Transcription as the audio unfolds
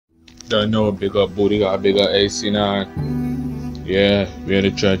Don't know, big up Boaty Ga, big up AC9. Yeah, we in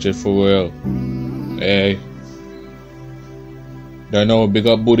the trenches for real. Hey. Don't know, big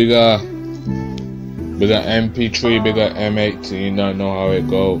up Boaty Ga. Big up MP3, big up M18. Don't know how it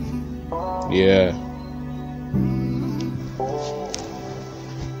go. Yeah.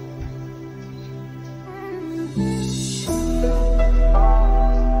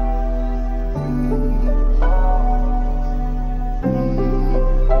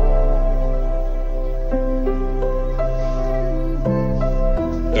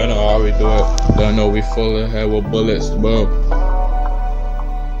 Don't know how we do it. Don't know we full of head with bullets, bro.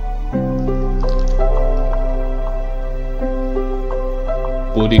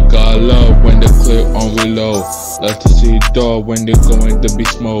 Boaty Ga love when the clip on reload. Love to see dog when they going to be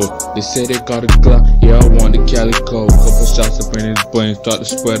smoked. They say they got a Glock, yeah I want the calico. Couple shots up in his brain, start to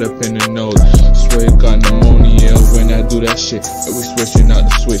spread up in the nose. Swear he got pneumonia when I do that shit. And we switching out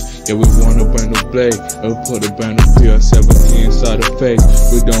the switch. Yeah we want a brand new blade, and we put a brand new PR17 inside the face.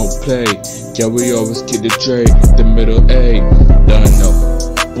 We don't play, yeah we always get the J, the middle A. Don't know.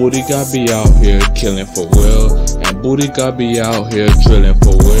 Boaty Ga be out here killing for real, and Boaty Ga be out here drilling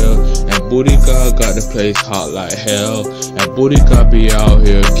for real, and Boaty Ga got the place hot like hell, and Boaty Ga be out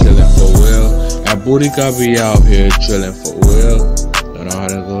here killing for real, and Boaty Ga be out here drilling for real. Don't know how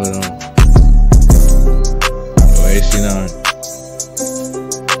to go on. Yo, AC9.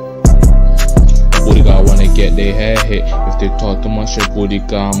 Boaty Ga wanna get their head hit. If they talk too much shit, Boaty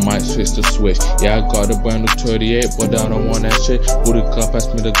Ga might switch the switch. Yeah, I got a brand new 38, but I don't want that shit. Boaty Ga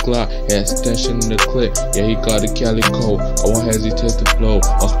passed me the Glock, yeah, extension in the clip. Yeah, he got a calico, I won't hesitate to blow.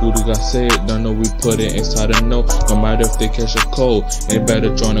 Us Boaty Ga say it, don't know we put it inside a note. No matter if they catch a cold, they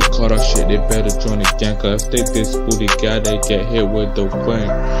better join the cut off shit, they better join the gang. Cause if they diss Boaty Ga, they get hit with the rain.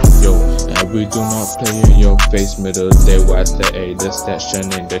 Yo, and we do not play in your face, middle day, watch the A, the station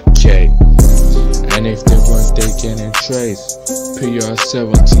in the K. And if they weren't, they getting trace.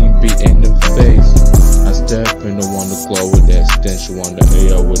 PR17 beat in the face. I step in the one to glow with the extension, on the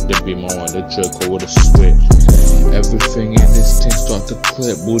AR with the beam, on the Draco with a switch. Everything in this thing start to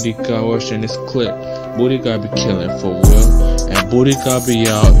clip. Boaty Ga rushing this clip. Boaty Ga be killing for real, and Boaty Ga be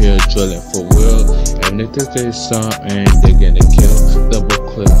out here drilling for real. And if they say something, they gonna kill. Double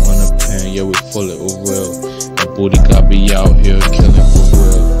clip on the pen, yeah we full it with real. And Boaty Ga be out here killing for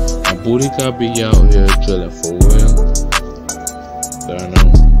real. Boaty Ga be out here drilling for real. Don't know.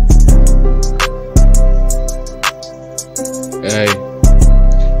 Hey,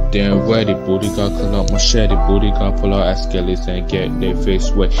 damn ready. Boaty Ga call out machete. Boaty Ga pull out escalators and get their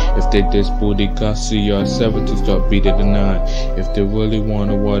face wet. If they diss Boaty Ga, CR17 start beating the 9. If they really want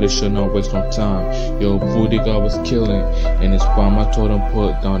a war, they should not waste no time. Yo, Boaty Ga was killing in his prime. I told him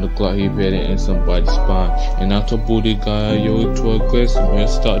put down the Glock, he better in somebody's spine. And I told Boaty Ga, yo, he too aggressive, man,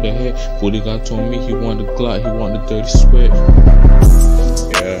 start the hit. Boaty Ga told me he want the Glock, he want the dirty sweat.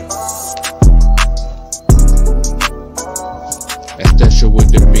 Yeah. That's that shit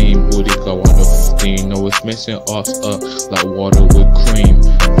with the beam. Boaty Ga want the 15. No, it's mixing ops up like water with cream.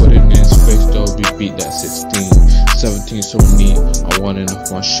 Put it in his face, though, we beat that 16. 17 so neat, I want it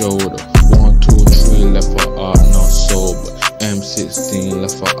off my shoulder. 1, 2, 3 left her up, not sober. M16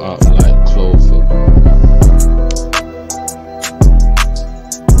 left her up like clover.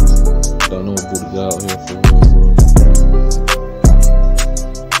 Don't know Boaty Ga out here for real, bro.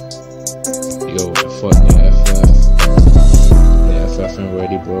 Yo, fuck the FF. The FF ain't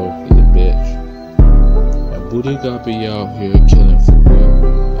ready, bro. He's a bitch. And Boaty Ga be out here killing for real.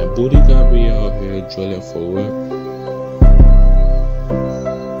 And Boaty Ga be out here drilling for real.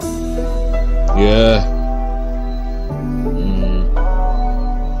 Yeah.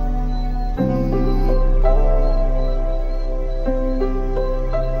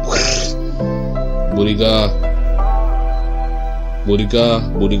 Boaty Ga. Boaty Ga.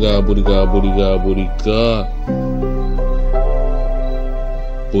 Boaty Ga. Boaty Ga. Boaty Ga. Boaty Ga.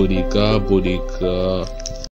 Boaty Ga. Boaty Ga.